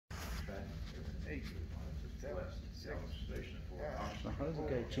So how does the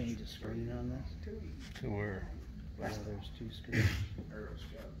guy change the screen on this? To where? Yeah, there's two screens. I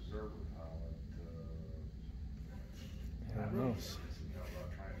don't know.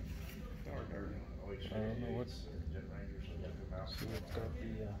 I don't know what's. See, it's got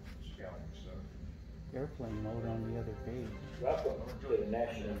the airplane mode on the other page. Welcome to the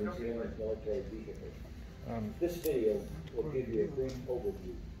National Museum of Military Vehicles. This video will give you a brief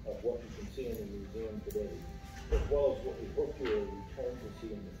overview of what you can see in the museum today, as well as what we hope you will return to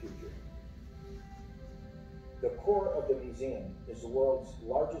see in the future. The core of the museum is the world's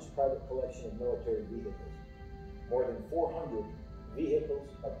largest private collection of military vehicles. More than 400 vehicles,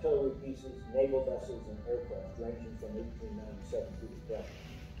 artillery pieces, naval vessels, and aircraft ranging from 1897 to the present.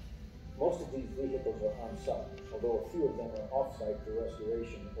 Most of these vehicles are on site, although a few of them are off-site for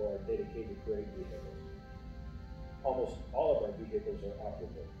restoration or are dedicated grade vehicles. Almost all of our vehicles are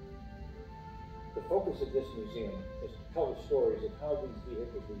operable. The focus of this museum is to tell the stories of how these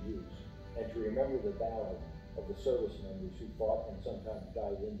vehicles were used and to remember the valor of the service members who fought and sometimes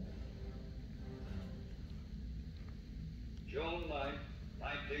died in them. June 9,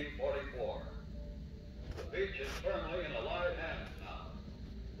 1944. The beach is firmly in Allied hands now.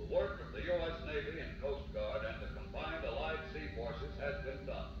 The work of the U.S. Navy and Coast Guard and the combined Allied sea forces has been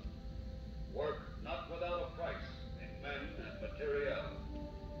done. Work not without a price in men and materiel.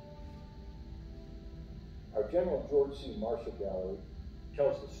 Our General George C. Marshall Gallery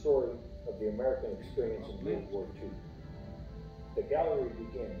tells the story of the American experience in World War II. The gallery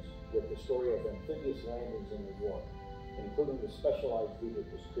begins with the story of amphibious landings in the war, including the specialized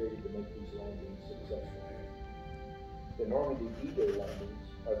vehicles created to make these landings successful. The Normandy D-Day landings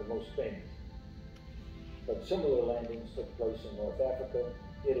are the most famous, but similar landings took place in North Africa,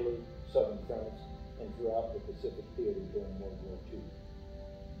 Italy, southern France, and throughout the Pacific theater during World War II.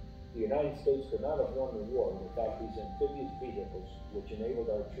 The United States could not have won the war without these amphibious vehicles, which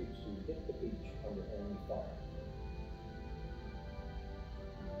enabled our troops to hit the beach under enemy fire.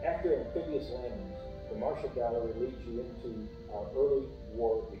 After amphibious landings, the Marshall Gallery leads you into our early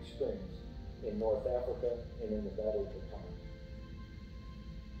war experience in North Africa and in the Battle of Bataan.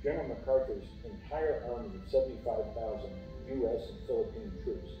 General MacArthur's entire army of 75,000 U.S. and Philippine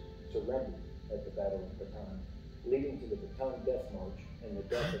troops surrendered at the Battle of Bataan, leading to the Bataan Death March and the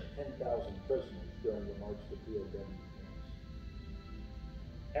death of 10,000 prisoners during the march to POW camps.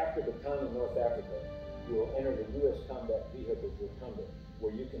 After Bataan in North Africa, you will enter the U.S. Combat Vehicles Rotunda,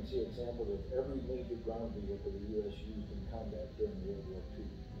 where you can see examples of every major ground vehicle the U.S. used in combat during World War II.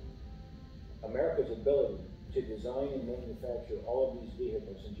 America's ability to design and manufacture all of these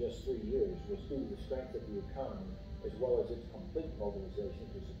vehicles in just 3 years was due to the strength of the economy as well as its complete mobilization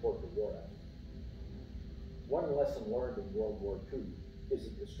to support the war effort. One lesson learned in World War II is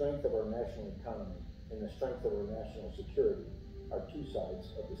that the strength of our national economy and the strength of our national security are two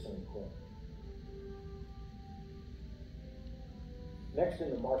sides of the same coin. Next in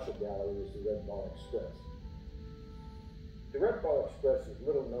the Marshall Gallery is the Red Ball Express. The Red Ball Express is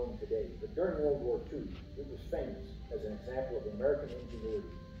little known today, but during World War II, it was famous as an example of American ingenuity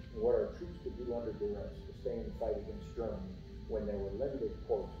and what our troops could do under duress to stay in the fight against Germany when there were limited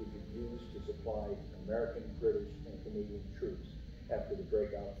ports we could use to supply American, British, and Canadian troops after the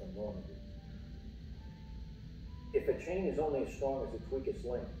breakout from Normandy. If a chain is only as strong as its weakest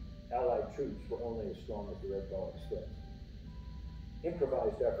link, Allied troops were only as strong as the Red Ball Express.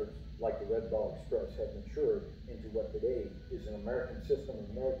 Improvised efforts like the Red Ball Express have matured into what today is an American system of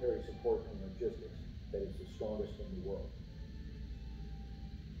military support and logistics that is the strongest in the world.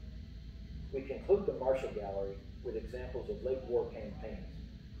 We conclude the Marshall Gallery with examples of late war campaigns,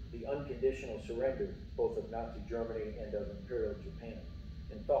 the unconditional surrender both of Nazi Germany and of Imperial Japan,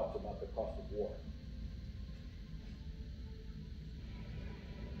 and thoughts about the cost of war.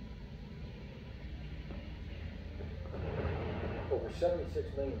 Over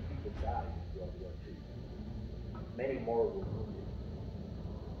 76 million people died in World War II. Many more were wounded.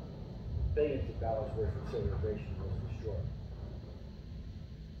 Billions of dollars worth of civilization was destroyed.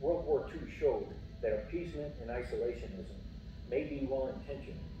 World War II showed that appeasement and isolationism may be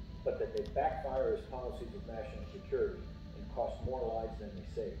well-intentioned, but that they backfire as policies of national security and cost more lives than they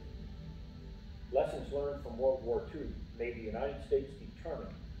save. Lessons learned from World War II made the United States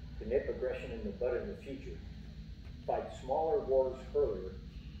determined to nip aggression in the bud in the future, fight smaller wars earlier,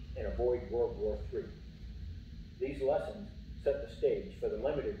 and avoid World War III. These lessons set the stage for the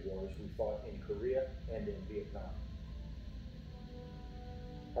limited wars we fought in Korea and in Vietnam.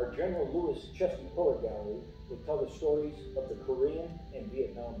 Our General Lewis Chesty Puller Gallery will tell the stories of the Korean and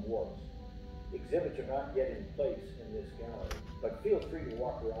Vietnam Wars. Exhibits are not yet in place in this gallery, but feel free to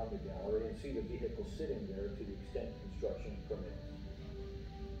walk around the gallery and see the vehicles sitting there to the extent construction permits.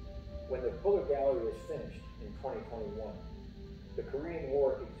 When the Fuller Gallery is finished in 2021, the Korean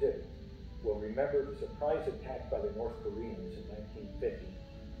War exhibit will remember the surprise attack by the North Koreans in 1950,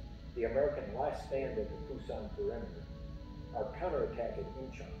 the American last stand at the Pusan perimeter, our counterattack at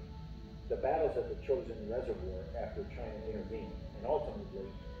Incheon, the battles at the Chosin Reservoir after China intervened, and ultimately,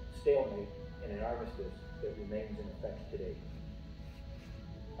 stalemate and an armistice that remains in effect today.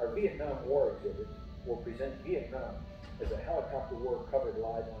 Our Vietnam War exhibit will present Vietnam as a helicopter war covered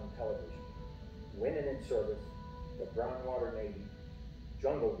live on television, women in service, the Brown Water Navy,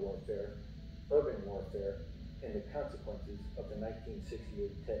 jungle warfare, urban warfare, and the consequences of the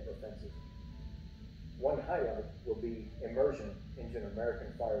 1968 Tet Offensive. One highlight will be immersion into an American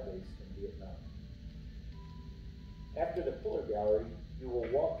fire base in Vietnam. After the Fuller Gallery, you will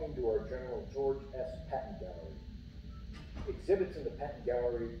walk into our General George S. Patton Gallery. Exhibits in the Patton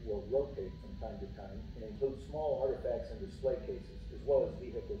Gallery will rotate from time to time and include small artifacts and display cases, as well as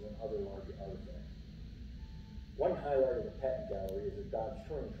vehicles and other larger artifacts. One highlight of the Patton Gallery is a Dodge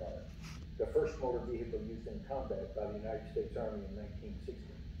Touring Car, the first motor vehicle used in combat by the United States Army in 1960.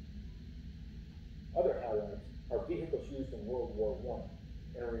 Other highlights are vehicles used in World War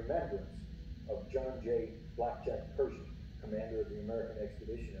I in remembrance of John J. Blackjack Pershing, commander of the American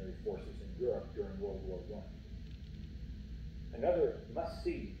Expeditionary Forces in Europe during World War I. Another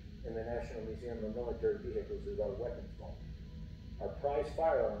must-see in the National Museum of Military Vehicles is our weapons vault. Our prize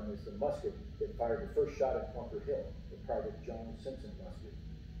firearm is the musket that fired the first shot at Bunker Hill, the Private John Simpson musket.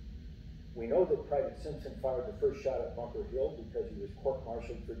 We know that Private Simpson fired the first shot at Bunker Hill because he was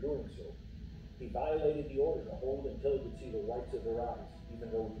court-martialed for doing so. He violated the order to hold until he could see the whites of their eyes,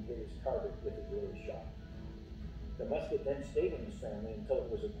 even though he hit his target with his early shot. The musket then stayed in his family until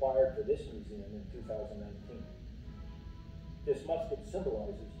it was acquired for this museum in 2019. This musket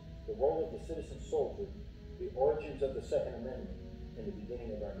symbolizes the role of the citizen soldier, the origins of the Second Amendment, and the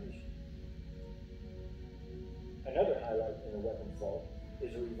beginning of our nation. Another highlight in the weapons vault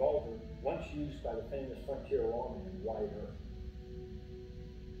is a revolver once used by the famous frontier lawman Wyatt Earp.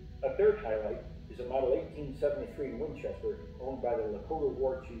 A third highlight is a model 1873 Winchester owned by the Lakota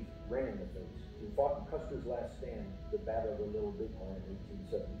war chief Rain in the Face, who fought in Custer's last stand, the Battle of the Little Bighorn in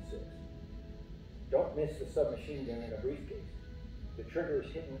 1876. Don't miss the submachine gun in a briefcase. The trigger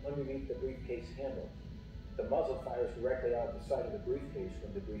is hidden underneath the briefcase handle. The muzzle fires directly out the side of the briefcase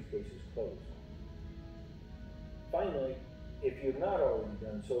when the briefcase is closed. Finally, if you've not already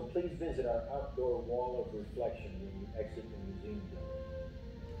done so, please visit our outdoor wall of reflection when you exit the museum building.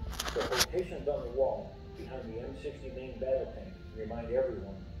 The quotations on the wall behind the M60 main battle tank remind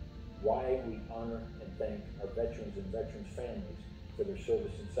everyone why we honor and thank our veterans and veterans' families for their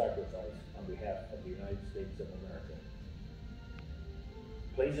service and sacrifice on behalf of the United States of America.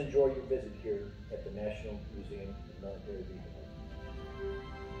 Please enjoy your visit here at the National Museum of Military Vehicles.